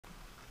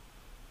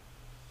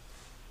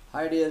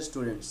Hi dear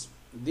students,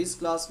 this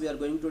class we are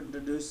going to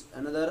introduce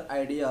another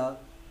idea,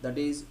 that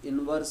is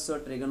inverse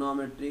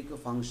trigonometric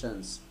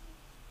functions.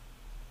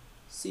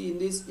 See, in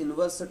this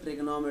inverse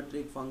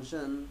trigonometric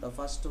function, the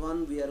first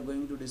one we are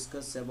going to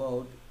discuss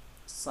about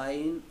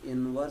sine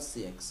inverse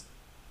x.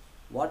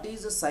 What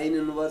is a sine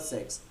inverse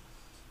x?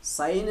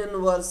 Sine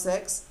inverse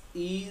x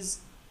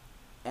is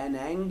an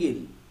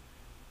angle.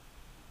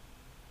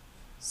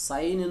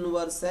 Sine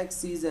inverse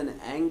x is an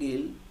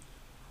angle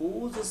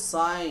whose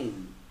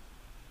sine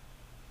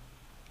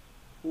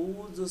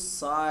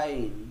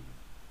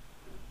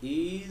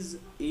is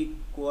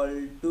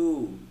equal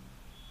to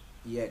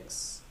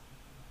x.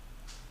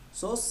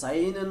 So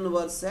sine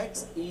inverse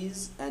x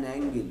is an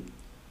angle.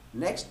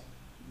 Next,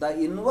 the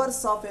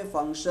inverse of a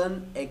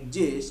function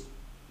exists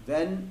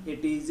when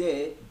it is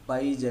a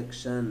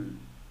bijection.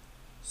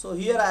 So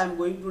here I am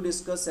going to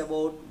discuss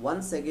about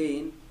once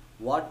again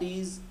what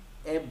is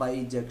a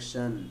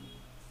bijection.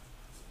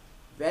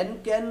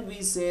 When can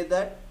we say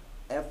that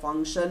a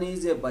function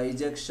is a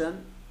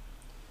bijection?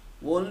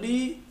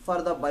 Only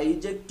for the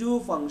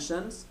bijective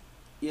functions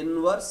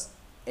inverse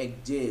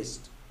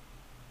exists.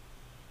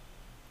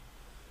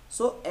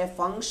 So a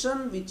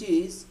function which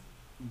is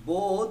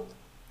both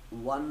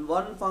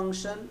one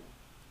function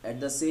at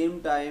the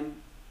same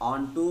time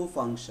onto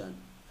function,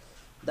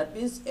 that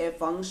means a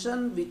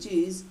function which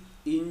is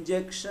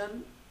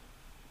injection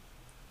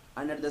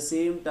and at the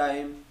same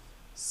time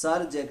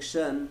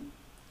surjection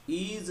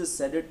is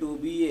said to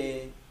be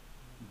a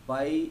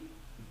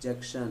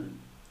bijection.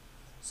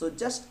 So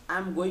just I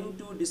am going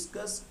to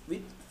discuss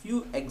with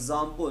few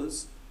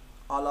examples.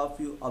 All of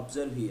you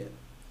observe here.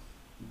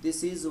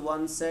 This is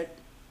one set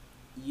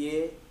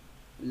A.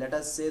 Let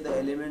us say the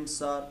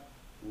elements are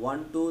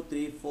 1, 2,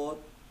 3, 4,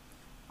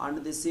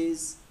 and this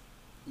is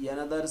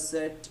another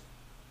set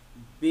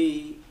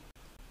B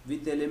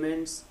with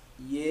elements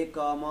A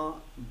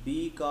comma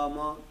B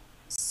comma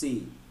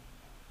C.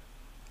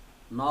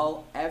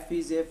 Now f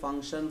is a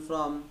function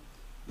from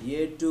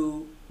A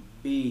to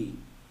B.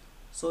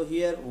 So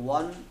here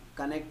 1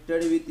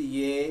 connected with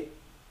A,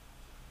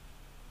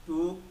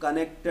 2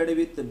 connected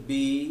with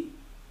B,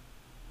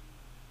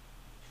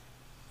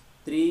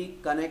 3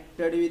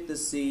 connected with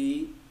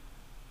C,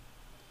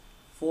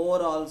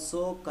 4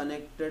 also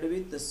connected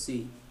with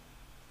C.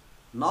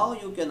 Now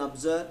you can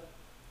observe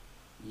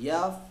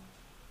f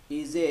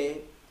is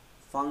a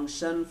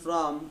function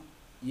from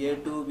A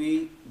to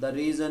B. The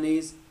reason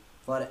is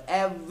for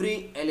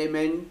every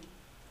element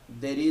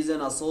there is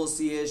an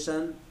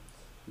association.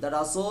 That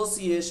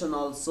association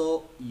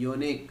also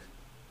unique.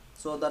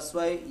 So that's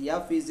why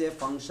f is a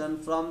function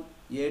from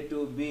A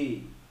to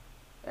B.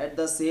 At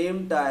the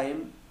same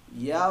time,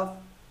 f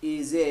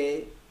is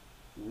a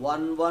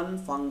one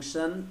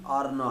function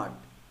or not?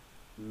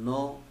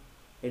 No,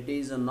 it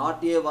is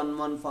not a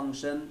one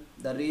function.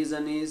 The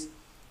reason is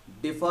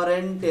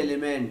different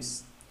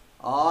elements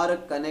are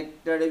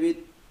connected with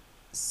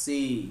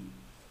C.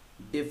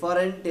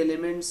 Different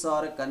elements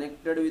are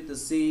connected with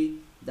C.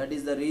 That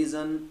is the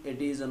reason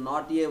it is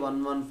not a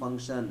one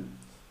function.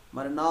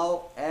 But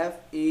now f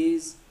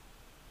is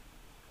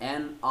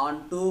an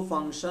onto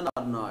function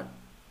or not?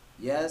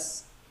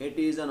 Yes, it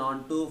is an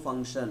onto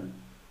function.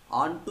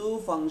 Onto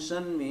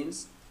function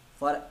means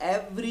for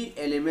every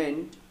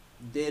element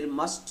there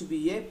must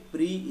be a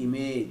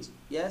pre-image.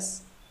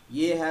 Yes,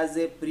 A has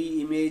a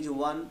pre-image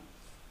 1,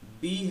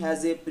 B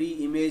has a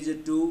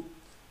pre-image 2,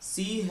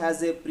 C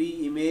has a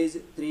pre-image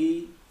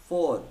 3,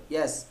 4.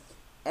 Yes,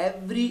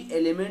 every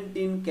element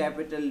in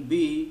capital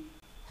B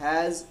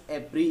has a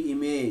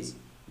pre-image.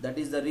 That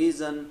is the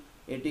reason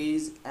it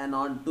is an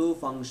onto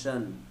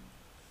function.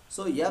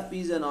 So f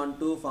is an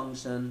onto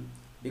function.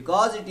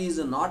 Because it is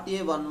not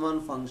a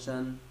one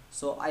function,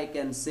 so I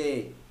can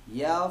say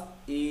f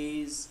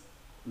is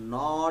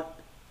not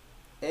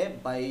a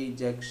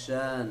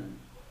bijection.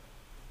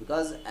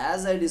 Because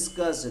as I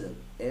discussed,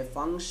 a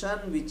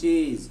function which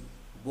is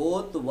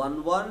both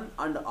one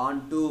and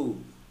onto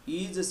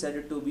is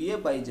said to be a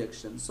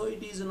bijection. So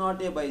it is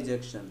not a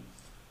bijection.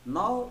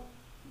 Now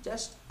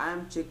just I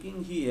am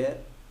checking here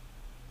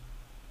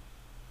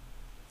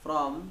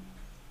from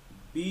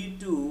B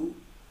to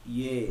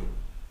A.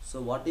 So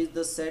what is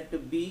the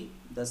set B?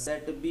 The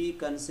set B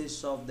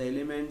consists of the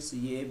elements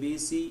A, B,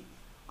 C,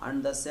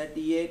 and the set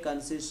A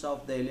consists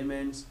of the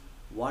elements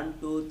 1,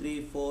 2,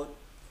 3, 4.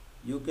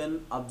 You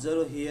can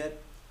observe here,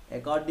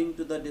 according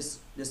to the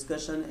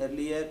discussion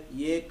earlier,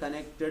 A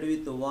connected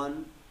with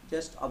 1.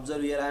 Just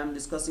observe here, I am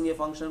discussing a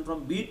function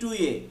from B to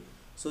A.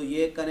 So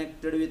A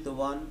connected with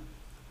 1.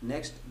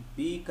 Next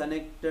B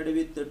connected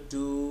with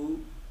 2.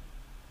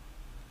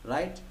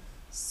 Right?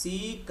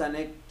 C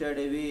connected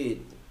with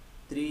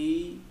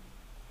 3.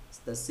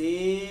 The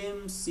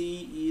same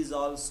C is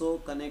also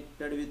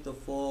connected with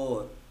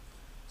 4.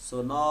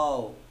 So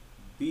now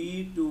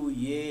B to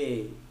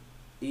A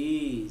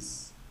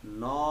is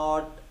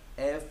not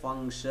a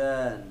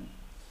function.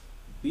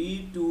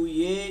 B to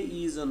A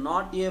is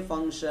not a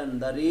function.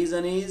 The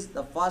reason is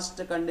the first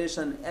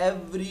condition,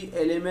 every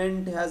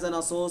element has an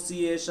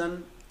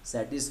association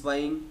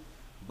satisfying,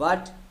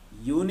 but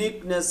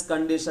uniqueness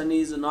condition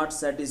is not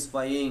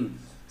satisfying.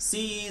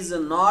 C is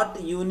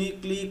not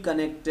uniquely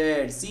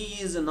connected. C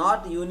is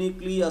not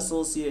uniquely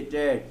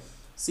associated.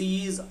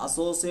 C is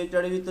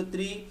associated with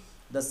 3.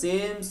 The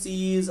same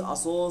C is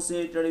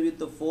associated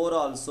with 4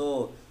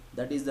 also.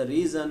 That is the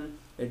reason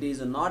it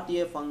is not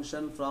a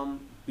function from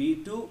B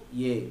to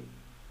A.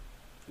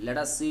 Let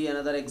us see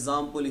another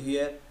example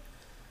here.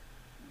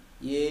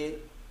 A,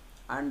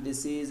 and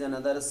this is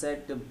another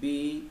set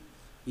B.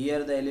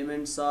 Here the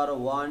elements are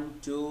 1,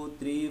 2,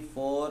 3,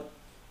 4,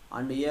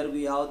 and here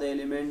we have the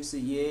elements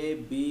A,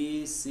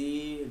 B,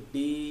 C,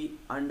 D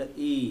and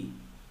E.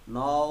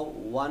 Now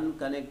 1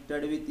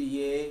 connected with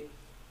A,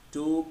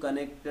 2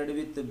 connected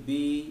with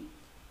B,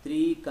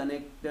 3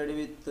 connected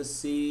with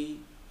C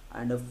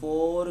and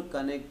 4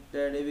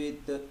 connected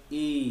with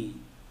E.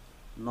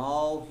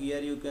 Now here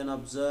you can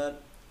observe,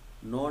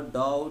 no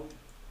doubt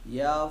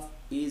f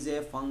is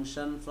a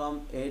function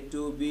from A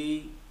to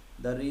B.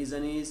 The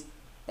reason is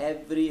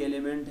every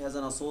element has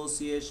an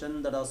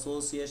association. That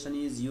association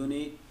is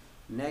unique.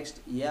 Next,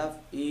 f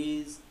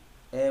is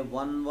a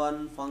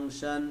 1-1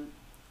 function.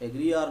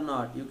 Agree or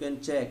not? You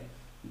can check.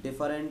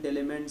 Different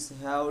elements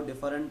have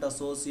different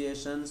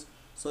associations,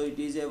 so it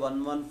is a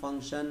 1-1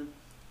 function.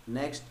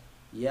 Next,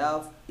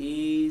 f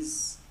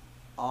is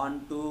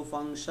onto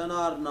function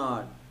or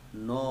not?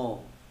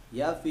 No,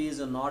 f is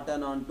not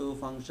an onto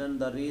function.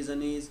 The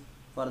reason is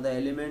for the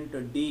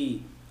element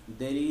D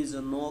there is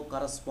no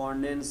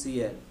correspondence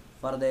here.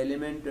 For the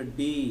element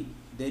D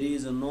there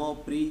is no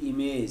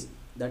pre-image.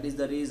 That is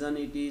the reason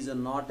it is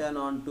not an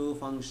onto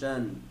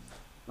function.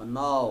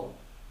 Now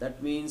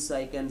that means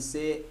I can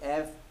say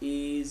f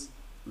is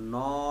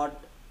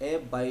not a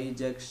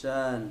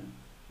bijection.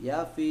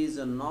 F is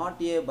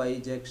not a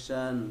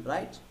bijection,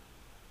 right?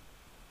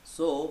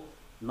 So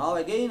now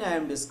again I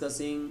am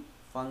discussing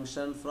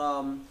function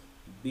from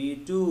B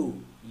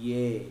to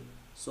A.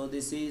 So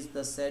this is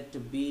the set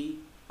B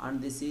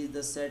and this is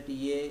the set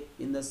A.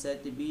 In the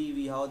set B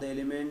we have the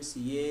elements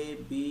A,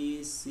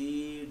 B,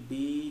 C,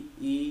 D,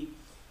 E.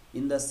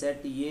 In the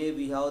set A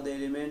we have the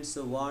elements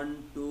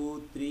 1,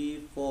 2,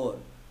 3, 4.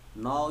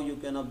 Now you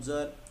can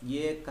observe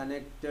A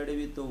connected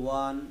with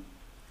 1.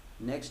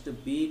 Next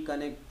B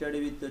connected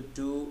with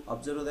 2.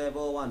 Observe the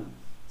above one.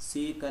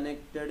 C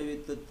connected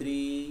with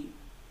 3.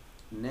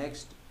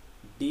 Next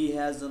D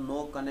has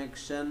no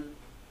connection.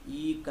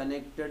 E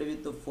connected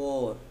with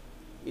 4.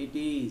 It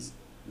is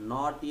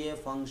not a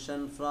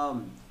function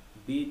from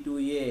B to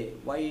A.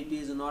 Why it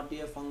is not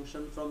a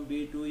function from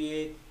B to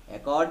A?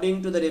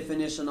 According to the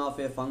definition of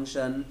a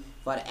function,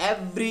 for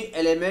every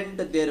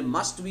element there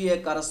must be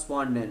a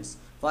correspondence.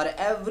 For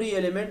every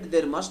element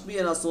there must be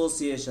an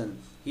association.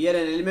 Here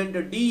an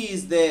element D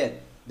is there.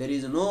 There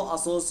is no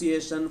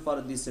association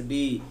for this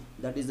D.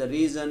 That is the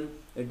reason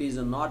it is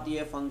not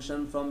a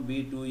function from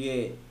B to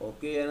A.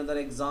 Okay, another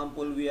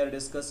example we are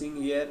discussing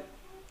here.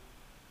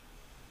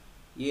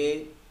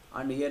 A,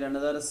 and here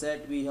another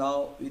set we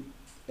have with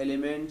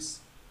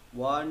elements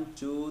 1,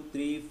 2,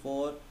 3,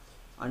 4,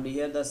 and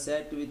here the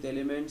set with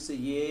elements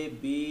A,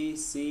 B,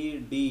 C,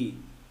 D.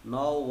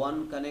 Now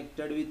 1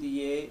 connected with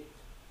A,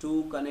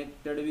 2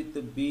 connected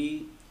with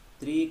B,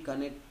 3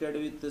 connected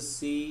with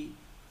C,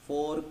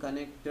 4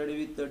 connected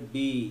with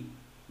D.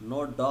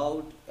 No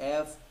doubt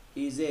f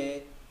is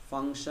a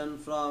function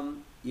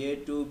from A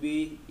to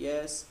B.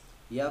 Yes,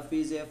 f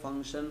is a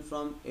function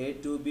from A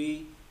to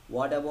B.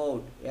 What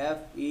about f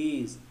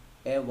is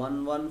a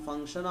 1-1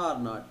 function or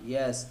not?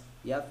 Yes,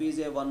 f is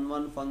a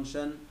 1-1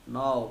 function.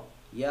 Now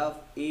f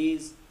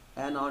is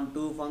an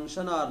onto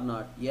function or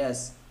not?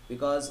 Yes,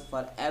 because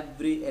for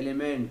every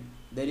element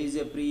there is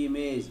a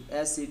pre-image.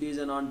 Yes, it is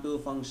an onto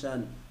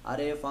function.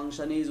 Array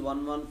function is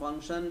 1-1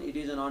 function, it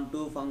is an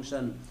onto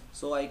function.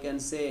 So I can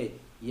say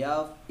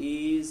f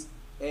is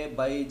a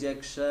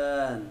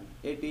bijection.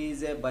 It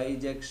is a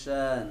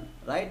bijection,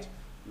 right?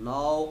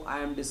 Now I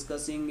am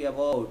discussing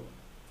about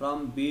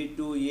from B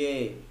to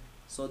A.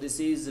 So this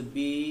is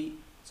B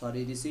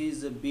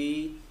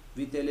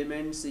with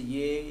elements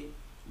A,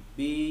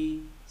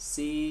 B,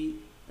 C,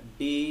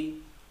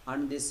 D,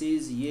 and this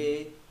is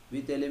A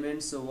with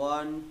elements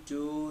 1,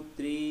 2,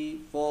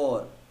 3,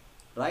 4,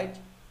 right?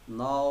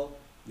 Now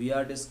we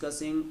are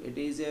discussing it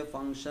is a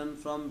function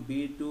from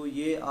B to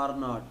A or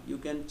not. You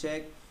can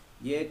check.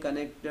 A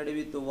connected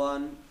with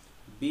 1,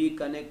 B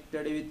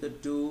connected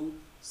with 2,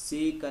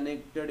 C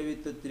connected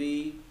with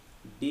 3,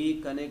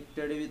 D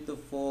connected with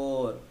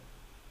 4,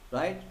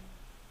 right?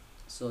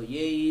 So A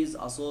is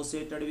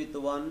associated with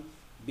 1,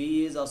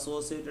 B is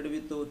associated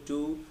with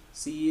 2,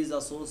 C is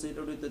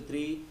associated with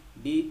 3,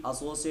 D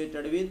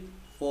associated with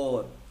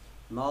 4.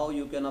 Now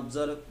you can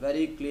observe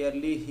very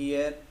clearly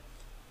here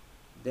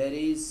there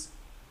is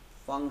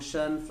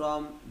function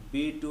from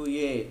B to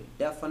A.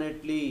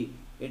 Definitely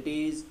it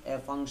is a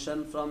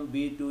function from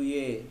B to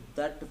A.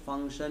 That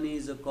function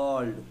is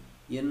called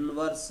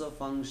inverse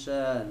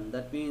function.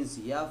 That means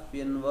f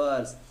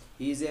inverse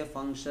is a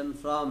function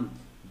from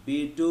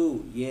B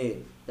to A.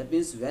 That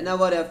means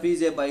whenever f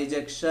is a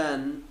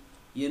bijection,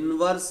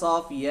 inverse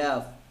of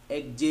f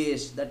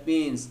exists. That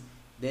means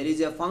there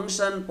is a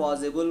function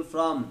possible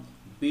from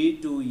B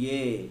to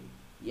A.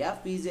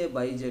 F is a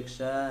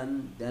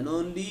bijection, then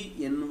only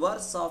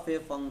inverse of a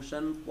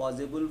function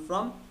possible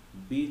from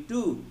B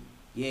to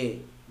A.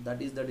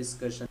 That is the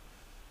discussion.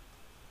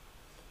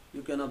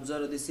 You can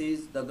observe this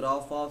is the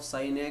graph of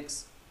sin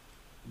x.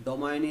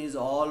 Domain is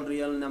all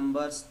real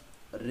numbers.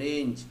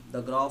 Range,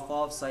 the graph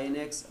of sin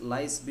x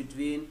lies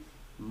between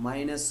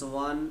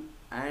 -1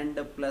 and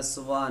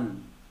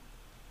 +1,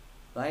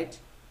 right?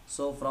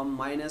 So from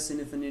minus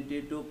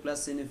infinity to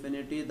plus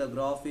infinity the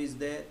graph is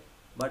there,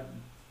 but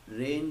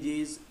range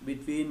is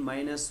between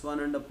 -1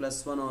 and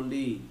 +1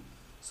 only.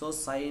 So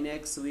sin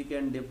x we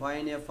can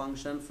define a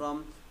function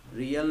from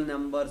real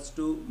numbers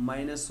to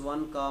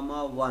 -1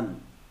 comma 1.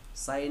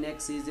 Sin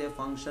x is a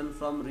function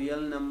from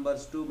real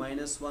numbers to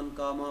 -1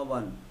 comma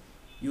 1.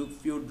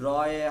 If you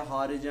draw a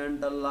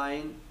horizontal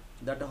line,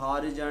 that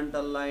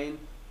horizontal line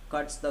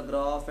cuts the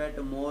graph at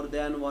more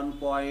than 1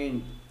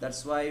 point.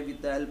 That's why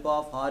with the help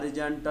of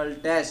horizontal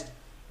test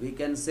we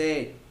can say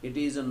it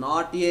is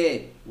not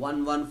a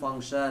 1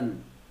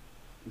 function.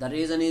 The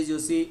reason is, you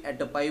see, at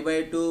pi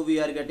by 2 we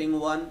are getting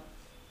 1.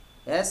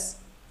 Yes,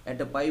 at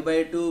pi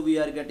by 2 we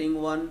are getting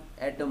 1.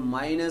 At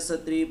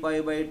 -3 pi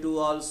by 2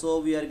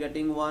 also we are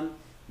getting 1.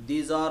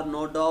 These are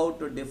no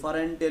doubt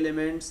different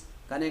elements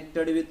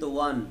connected with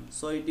 1.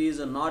 So it is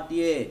not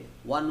a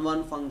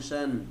 1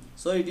 function.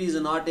 So it is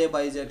not a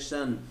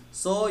bijection.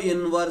 So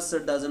inverse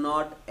does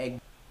not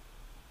exist.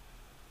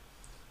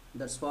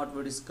 That's what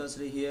we discussed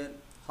here.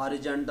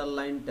 Horizontal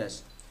line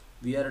test.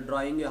 We are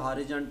drawing a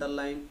horizontal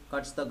line,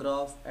 cuts the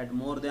graph at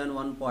more than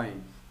 1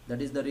 point.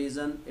 That is the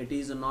reason it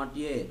is not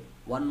a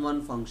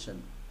 1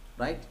 function,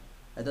 right?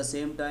 At the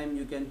same time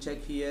you can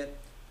check here,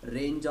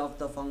 range of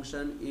the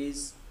function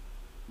is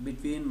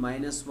between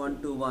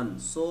 -1 to 1.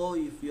 So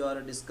if you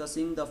are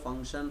discussing the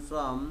function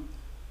from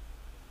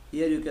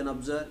here, you can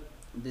observe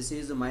this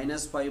is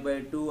minus pi by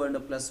 2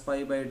 and plus pi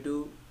by 2.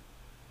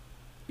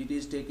 It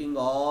is taking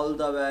all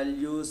the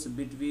values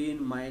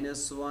between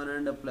 -1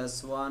 and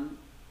 +1.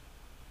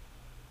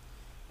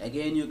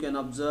 Again you can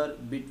observe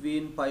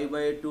between pi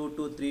by 2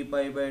 to 3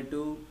 pi by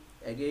 2.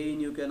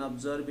 Again you can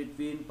observe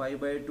between pi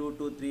by 2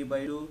 to 3 by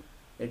 2.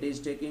 It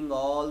is taking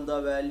all the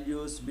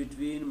values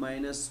between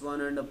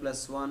 -1 and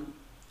 +1,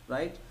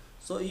 right?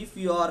 So if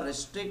you are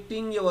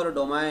restricting your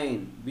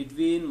domain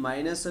between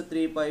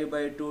 -3 pi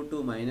by 2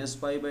 to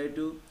 -pi by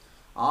 2,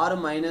 or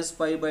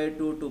 -pi by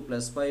 2 to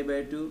 +pi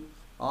by 2,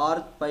 or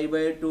pi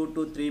by 2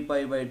 to 3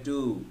 pi by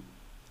 2,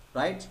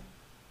 right?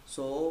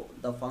 So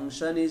the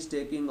function is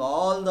taking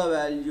all the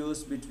values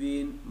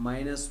between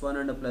 -1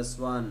 and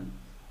 +1.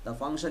 The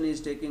function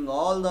is taking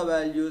all the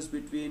values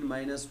between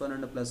 -1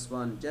 and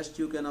 +1. Just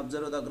you can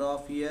observe the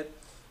graph here.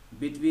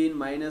 Between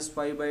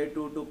 -pi by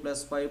 2 to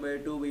 +pi by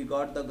 2 we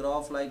got the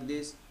graph like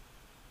this.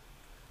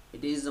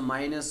 It is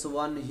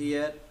 -1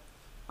 here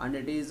and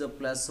it is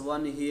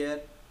 +1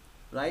 here,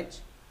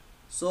 right?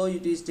 So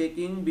it is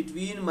taking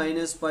between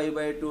 -pi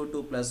by 2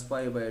 to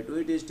 +pi by 2.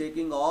 It is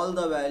taking all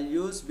the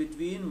values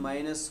between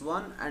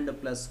 -1 and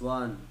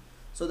 +1.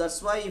 So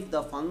that's why if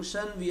the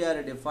function we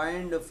are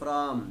defined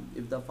from,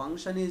 if the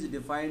function is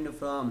defined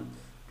from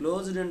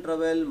closed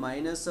interval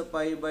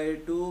 -pi by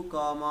 2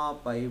 comma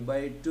pi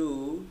by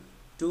 2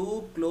 to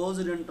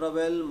closed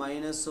interval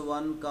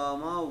 -1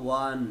 comma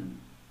 1,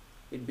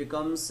 it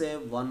becomes a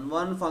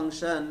 1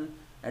 function.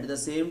 At the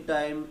same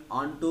time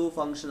onto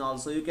function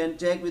also you can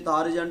check with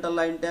horizontal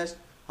line test.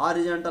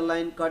 Horizontal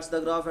line cuts the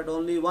graph at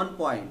only 1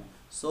 point.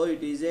 So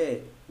it is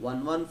a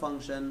 1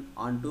 function,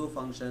 onto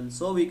function.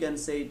 So we can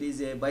say it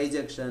is a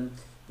bijection.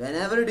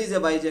 Whenever it is a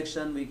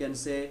bijection we can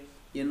say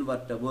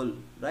invertible,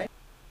 right?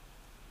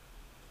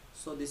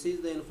 So this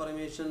is the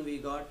information we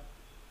got.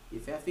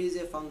 If f is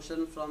a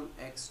function from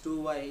x to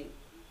y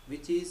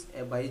which is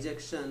a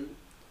bijection,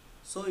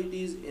 so it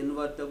is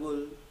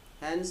invertible.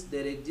 Hence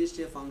there exists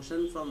a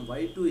function from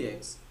y to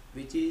x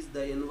which is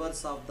the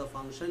inverse of the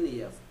function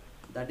f,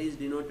 that is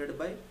denoted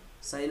by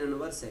sin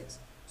inverse x.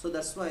 So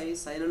that's why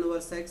sin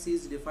inverse x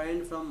is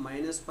defined from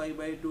 -pi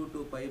by 2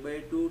 to pi by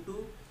 2 to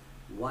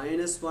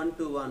 -1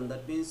 to 1.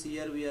 That means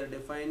here we are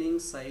defining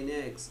sin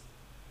x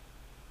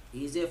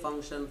is a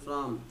function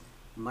from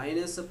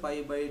 -pi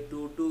by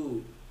 2 to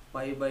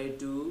pi by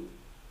 2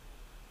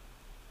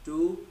 to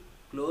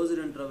closed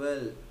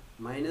interval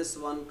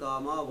 -1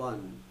 comma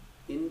 1.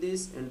 In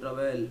this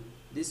interval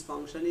this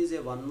function is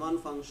a 1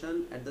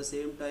 function, at the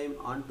same time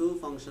onto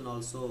function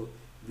also.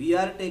 We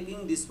are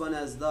taking this one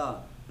as the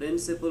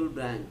principal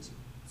branch.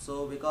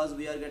 So because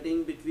we are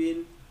getting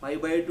between pi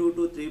by 2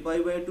 to 3 pi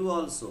by 2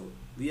 also,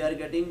 we are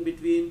getting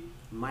between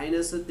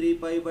 -3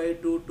 pi by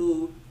 2 to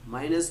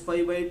 -pi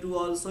by 2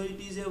 also, it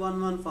is a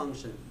 1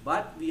 function.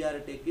 But we are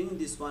taking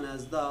this one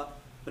as the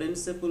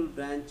principal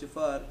branch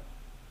for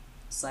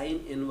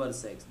sin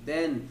inverse x.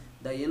 Then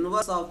the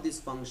inverse of this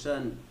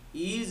function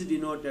is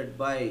denoted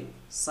by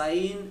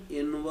sin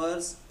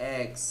inverse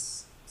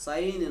x.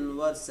 Sin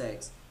inverse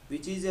x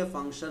which is a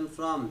function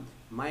from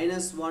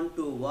 -1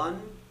 to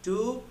 1 to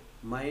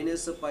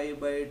minus pi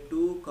by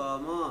 2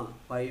 comma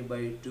pi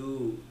by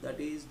 2. That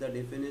is the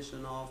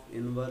definition of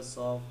inverse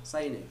of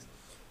sin x.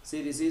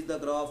 See, this is the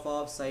graph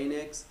of sin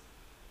x,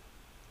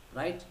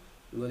 right?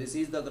 So this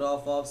is the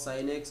graph of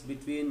sin x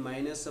between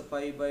minus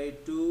pi by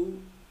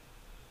 2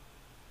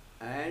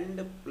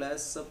 and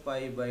plus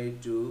pi by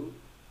 2.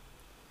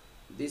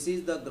 This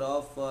is the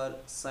graph for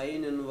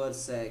sin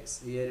inverse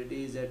x. Here it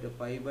is at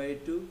pi by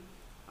 2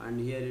 and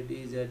here it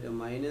is at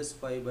minus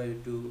pi by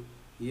 2.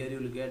 Here you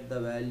will get the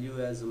value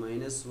as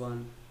minus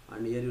 1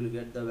 and here you will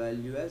get the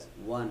value as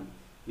 1.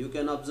 You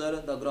can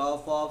observe the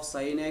graph of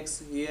sin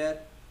x here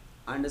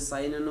and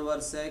sin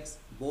inverse x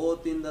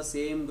both in the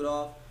same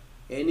graph.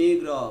 Any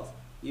graph,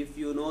 if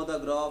you know the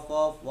graph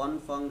of one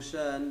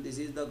function, this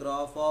is the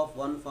graph of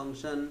one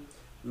function.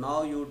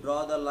 Now you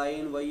draw the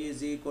line y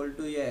is equal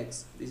to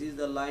x. This is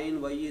the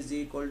line y is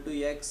equal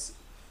to x.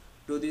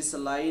 To this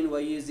line y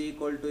is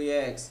equal to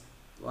x.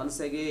 Once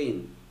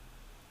again,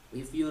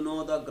 if you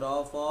know the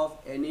graph of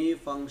any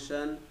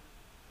function,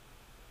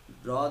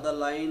 draw the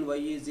line y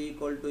is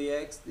equal to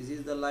x. This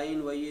is the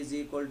line y is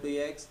equal to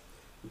x.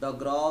 The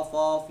graph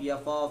of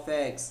f of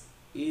x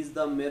is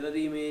the mirror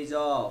image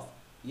of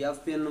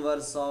f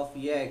inverse of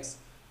x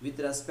with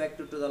respect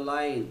to the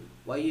line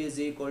y is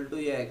equal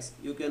to x.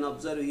 You can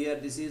observe here,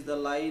 this is the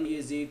line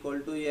is equal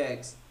to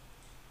x.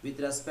 With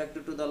respect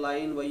to the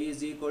line y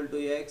is equal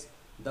to x,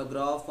 the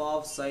graph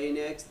of sin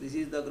x, this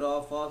is the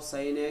graph of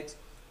sin x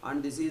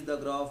and this is the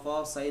graph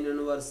of sin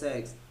inverse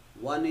x.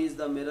 One is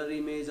the mirror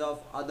image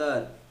of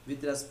other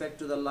with respect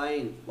to the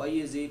line y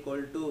is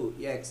equal to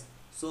x.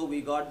 So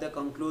we got the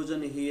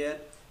conclusion here.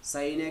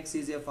 Sin x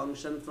is a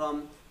function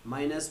from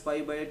minus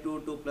pi by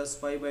 2 to plus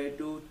pi by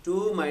 2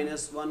 to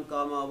minus 1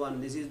 comma 1.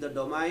 This is the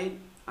domain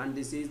and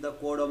this is the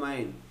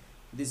codomain.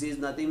 This is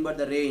nothing but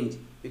the range,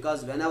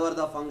 because whenever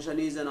the function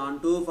is an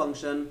onto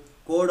function,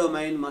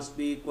 codomain must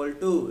be equal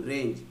to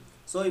range.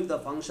 So if the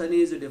function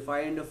is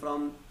defined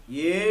from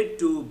a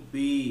to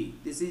b,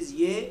 this is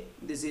a,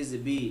 this is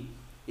b,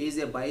 is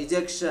a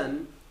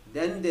bijection,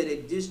 then there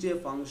exists a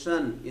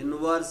function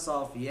inverse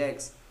of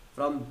x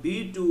from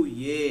b to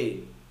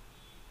a,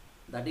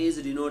 that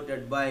is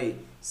denoted by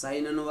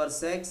sin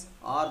inverse x,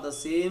 or the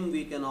same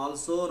we can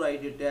also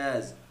write it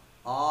as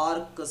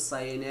arc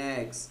sin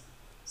x.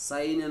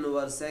 Sin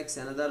inverse x,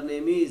 another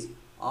name is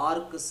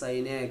arc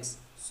sin x.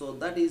 So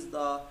that is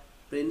the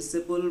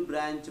principal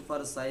branch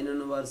for sin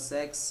inverse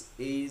x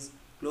is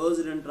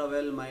closed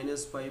interval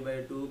minus pi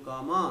by 2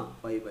 comma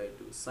pi by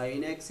 2.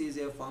 Sin x is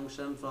a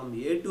function from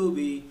a to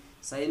b.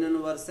 Sin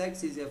inverse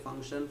x is a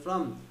function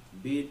from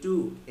b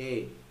to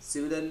a.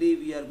 Similarly,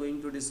 we are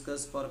going to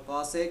discuss for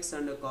cos x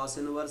and cos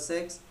inverse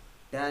x,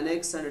 tan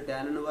x and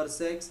tan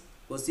inverse x,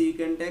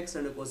 cosecant x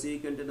and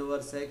cosecant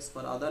inverse x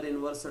for other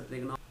inverse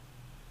trigonometry.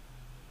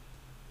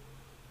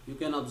 You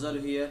can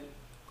observe here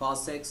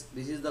cos x.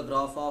 This is the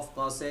graph of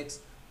cos x.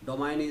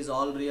 Domain is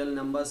all real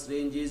numbers.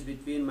 Range is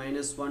between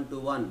minus 1 to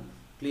 1.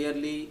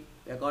 Clearly,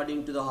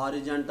 according to the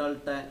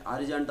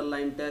horizontal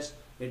line test,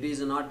 it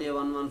is not a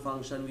 1-1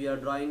 function. We are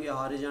drawing a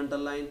horizontal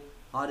line.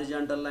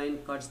 Horizontal line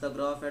cuts the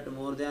graph at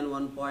more than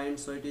 1 point,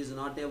 so it is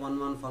not a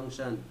 1-1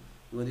 function.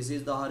 Now, this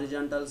is the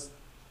horizontal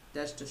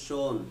test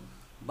shown.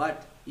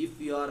 But if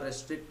you are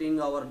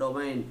restricting our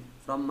domain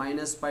from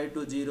minus pi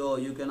to 0,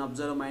 you can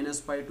observe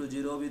minus pi to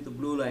 0 with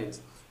blue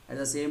lines. At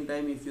the same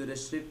time, if you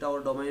restrict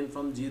our domain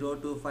from 0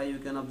 to 5, you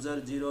can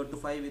observe 0 to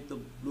 5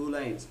 with blue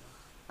lines.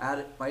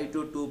 Or pi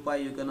to 2 pi,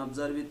 you can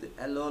observe with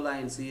yellow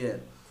lines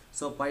here.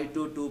 So pi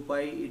to 2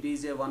 pi, it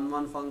is a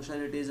 1-1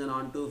 function, it is an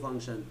onto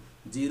function.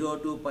 0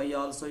 to pi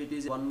also, it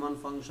is a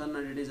 1-1 function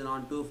and it is an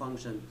onto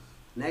function.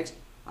 Next,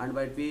 and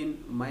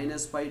between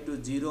minus pi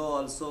to 0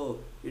 also,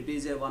 it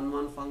is a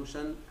 1-1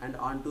 function and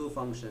onto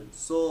function.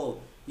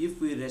 So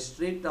if we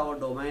restrict our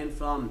domain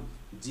from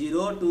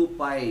 0 to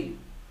pi,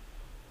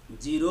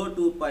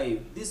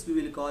 this we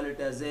will call it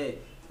as a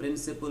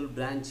principal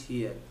branch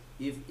here.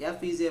 If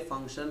f is a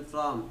function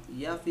from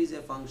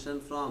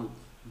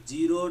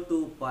 0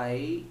 to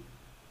pi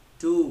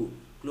to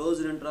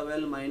closed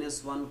interval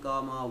minus 1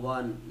 comma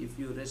 1, if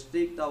you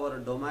restrict our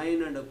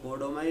domain and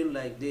codomain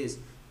like this,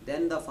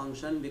 then the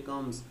function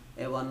becomes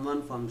a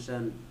 1-1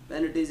 function.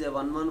 When it is a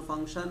 1-1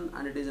 function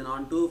and it is an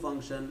onto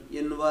function,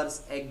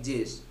 inverse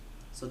exists.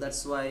 So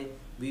that's why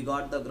we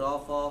got the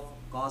graph of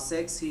cos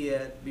x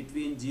here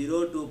between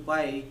 0 to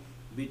pi.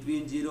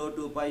 Between 0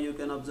 to pi, you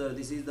can observe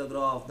this is the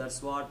graph.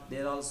 That's what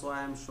there also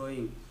I am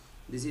showing.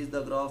 This is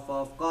the graph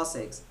of cos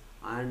x,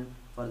 and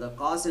for the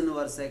cos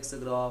inverse x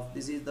graph,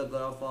 this is the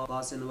graph of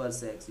cos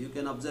inverse x. You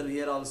can observe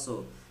here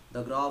also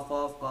the graph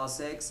of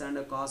cos x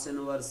and cos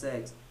inverse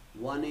x.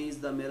 One is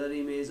the mirror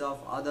image of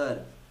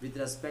other with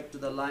respect to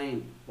the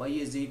line y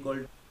is equal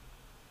to.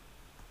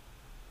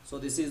 So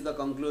this is the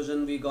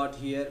conclusion we got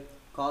here.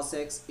 Cos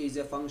x is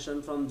a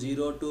function from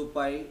 0 to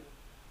pi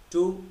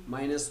to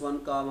minus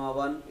 1 comma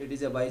 1. It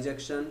is a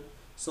bijection.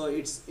 So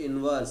its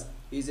inverse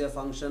is a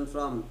function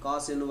from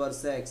cos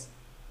inverse x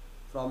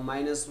from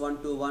minus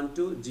 1 to 1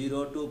 to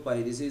 0 to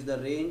pi. This is the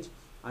range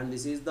and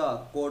this is the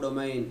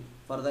codomain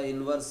for the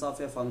inverse of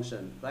a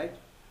function, right?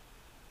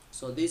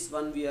 So this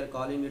one we are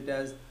calling it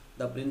as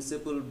the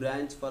principal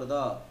branch for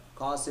the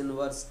cos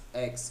inverse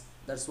x.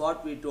 That's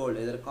what we told,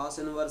 either cos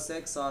inverse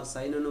x or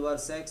sin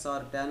inverse x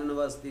or tan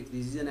inverse x.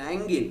 This is an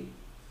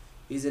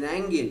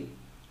angle,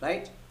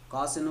 right?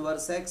 Cos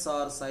inverse x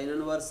or sin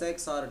inverse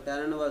x or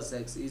tan inverse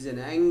x is an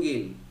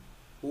angle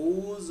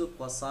whose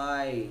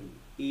cosine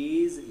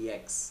is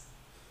x,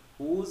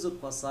 whose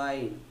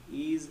cosine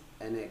is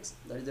an x.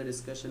 That is the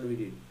discussion we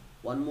did.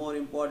 One more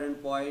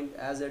important point,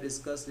 as I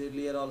discussed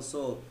earlier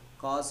also,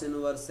 cos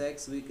inverse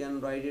x we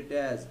can write it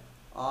as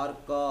arc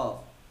of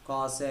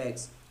cos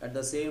x. At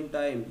the same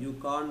time, you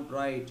can't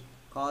write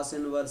cos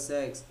inverse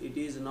x, it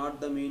is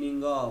not the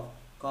meaning of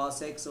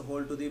cos x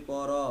whole to the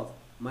power of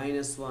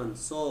minus 1.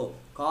 So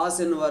cos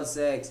inverse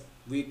x,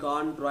 we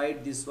can't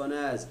write this one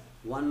as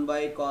 1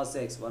 by cos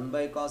x. 1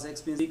 by cos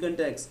x means secant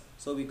x.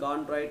 So we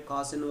can't write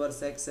cos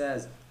inverse x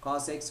as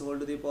cos x whole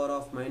to the power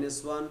of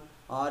minus 1,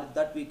 or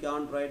that we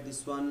can't write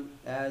this one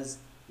as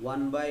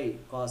 1 by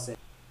cos x.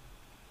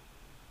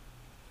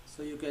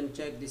 So you can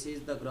check, this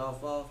is the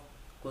graph of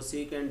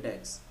cosecant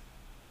x,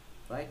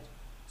 right?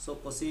 So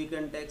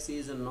cosecant x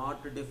is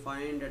not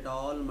defined at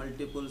all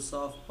multiples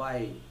of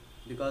pi,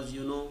 because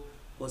you know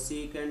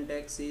cosecant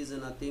x is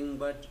nothing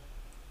but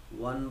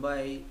 1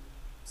 by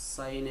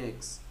sin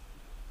x.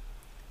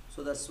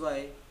 So that's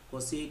why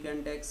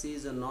cosecant x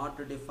is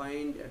not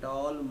defined at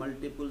all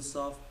multiples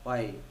of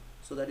pi.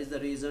 So that is the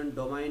reason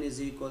domain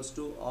is equals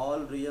to all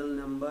real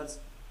numbers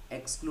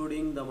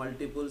excluding the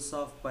multiples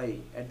of pi.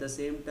 At the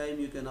same time,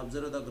 you can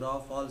observe the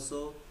graph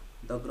also.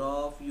 The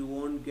graph you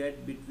won't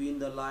get between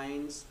the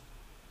lines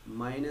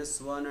minus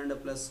 1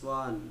 and plus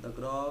 1. The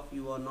graph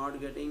you are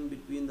not getting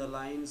between the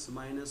lines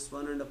minus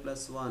 1 and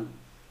plus 1.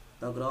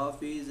 The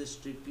graph is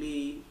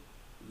strictly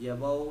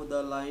above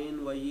the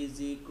line y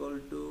is equal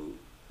to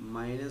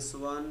minus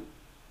 1,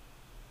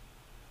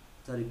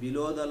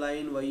 below the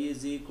line y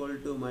is equal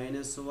to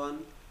minus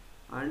 1,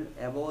 and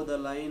above the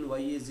line y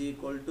is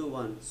equal to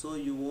 1. So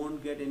you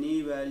won't get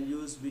any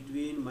values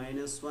between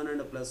minus 1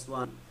 and plus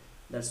 1.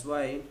 That's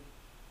why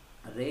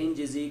range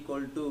is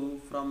equal to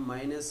from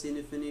minus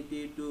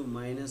infinity to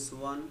minus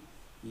 1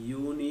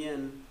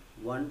 union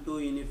 1 to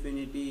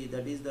infinity.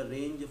 That is the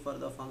range for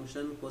the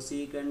function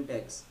cosecant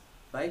x,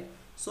 right?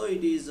 So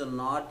it is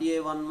not a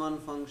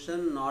 1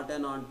 function, not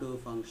an onto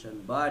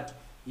function. But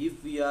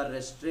if we are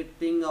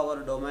restricting our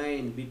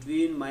domain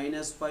between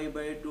minus pi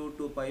by 2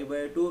 to pi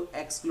by 2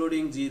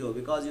 excluding 0,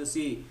 because you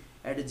see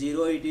at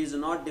 0 it is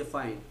not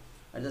defined.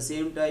 At the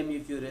same time,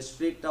 if you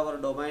restrict our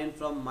domain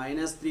from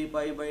minus 3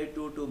 pi by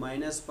 2 to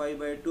minus pi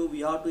by 2,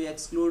 we have to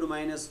exclude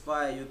minus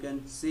pi. You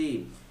can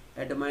see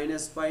at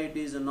minus pi it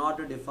is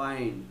not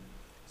defined.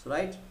 So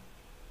right,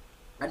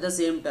 at the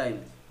same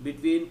time,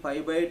 between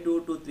pi by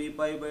 2 to 3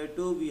 pi by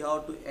 2, we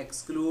have to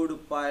exclude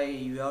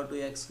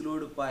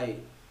pi.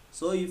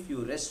 So if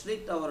you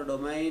restrict our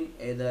domain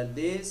either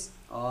this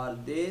or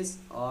this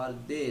or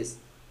this,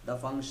 the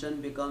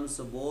function becomes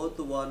both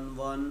 1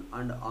 1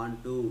 and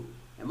onto.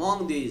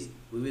 Among these,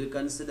 we will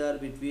consider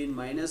between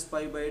minus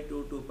pi by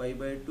 2 to pi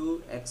by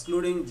 2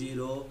 excluding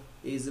 0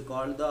 is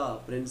called the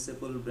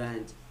principal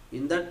branch.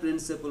 In that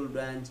principal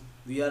branch,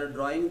 we are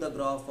drawing the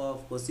graph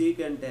of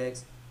cosecant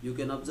x. You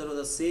can observe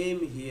the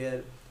same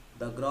here.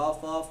 The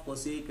graph of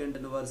cosecant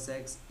inverse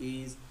x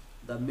is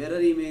the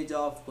mirror image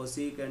of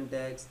cosecant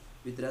x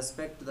with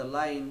respect to the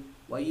line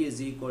y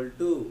is equal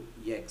to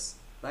x,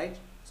 right?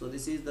 So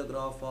this is the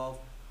graph of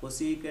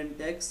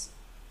cosecant x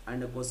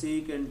and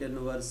cosecant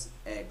inverse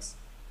x.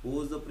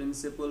 Who is the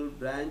principal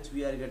branch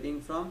we are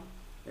getting from?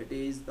 It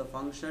is the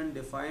function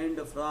defined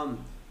from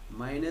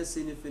minus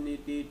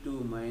infinity to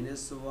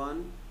minus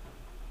 1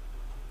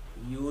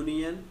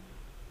 union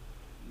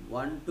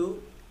 1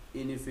 to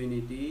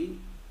infinity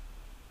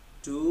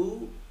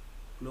to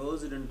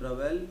closed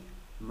interval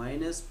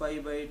minus pi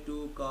by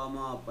 2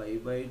 comma pi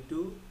by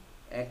 2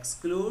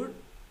 exclude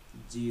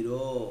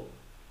 0.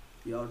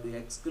 You have to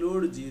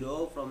exclude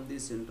 0 from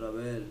this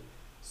interval.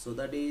 So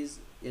that is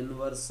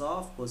inverse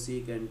of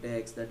cosecant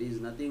x. That is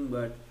nothing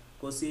but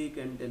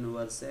cosecant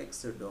inverse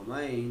x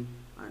domain,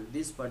 and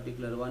this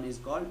particular one is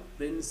called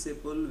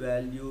principal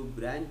value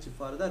branch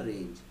for the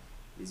range.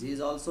 This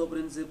is also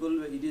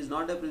principal, it is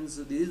not a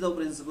principal, this is the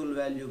principal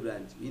value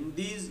branch. In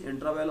this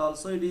interval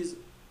also it is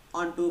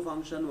onto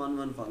function, 1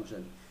 1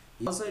 function.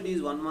 Also it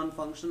is 1 1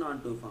 function,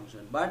 onto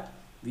function, but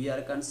we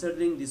are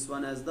considering this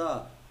one as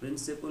the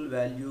principal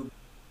value.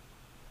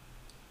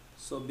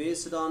 So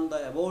based on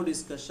the above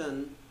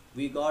discussion,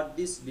 we got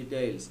these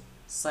details.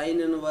 Sin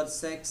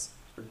inverse x,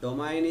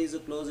 domain is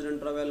closed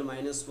interval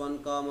minus 1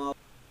 comma.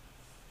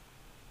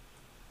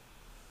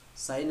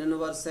 Sin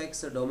inverse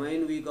x,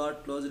 domain we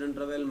got closed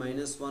interval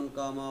minus 1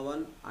 comma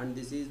 1, and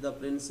this is the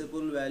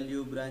principal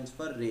value branch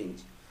for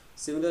range.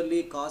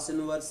 Similarly, cos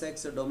inverse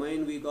x,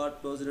 domain we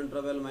got closed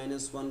interval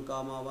minus 1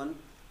 comma 1,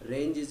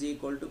 range is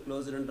equal to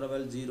closed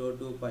interval 0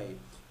 to pi.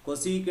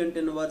 Cosecant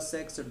inverse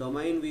x,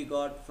 domain we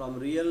got from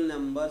real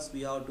numbers,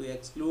 we have to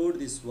exclude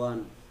this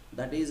one.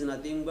 That is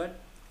nothing but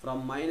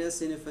from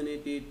minus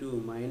infinity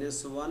to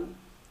minus 1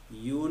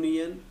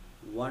 union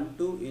 1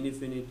 to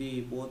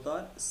infinity, both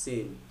are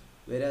same.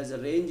 Whereas the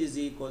range is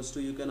equals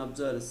to, you can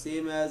observe,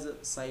 same as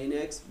sin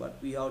x, but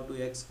we have to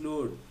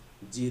exclude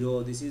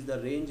 0. This is the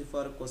range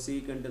for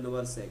cosecant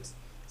inverse x.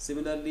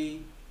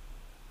 Similarly,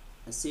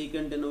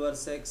 secant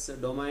inverse x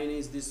domain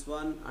is this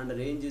one, and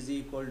range is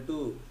equal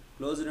to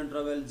closed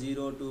interval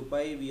 0 to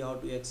pi, we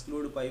have to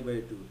exclude pi by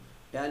 2.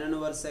 Tan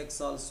inverse x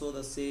also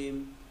the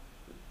same,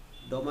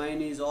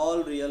 domain is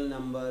all real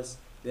numbers,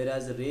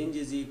 whereas range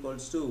is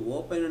equals to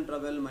open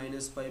interval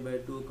minus pi by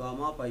 2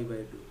 comma pi by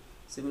 2.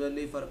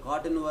 Similarly, for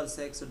cot inverse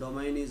x,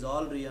 domain is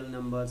all real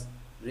numbers,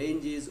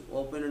 range is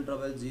open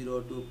interval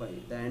 0 to pi.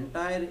 The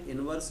entire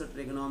inverse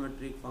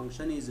trigonometric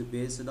function is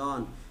based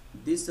on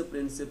this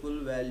principal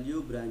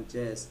value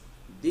branches.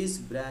 This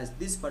branch,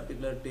 this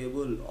particular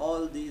table,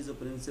 all these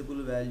principal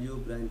value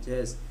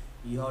branches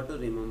you have to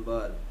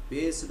remember.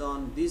 Based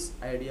on these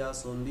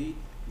ideas only,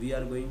 we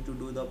are going to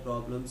do the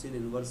problems in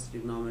inverse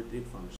trigonometric function.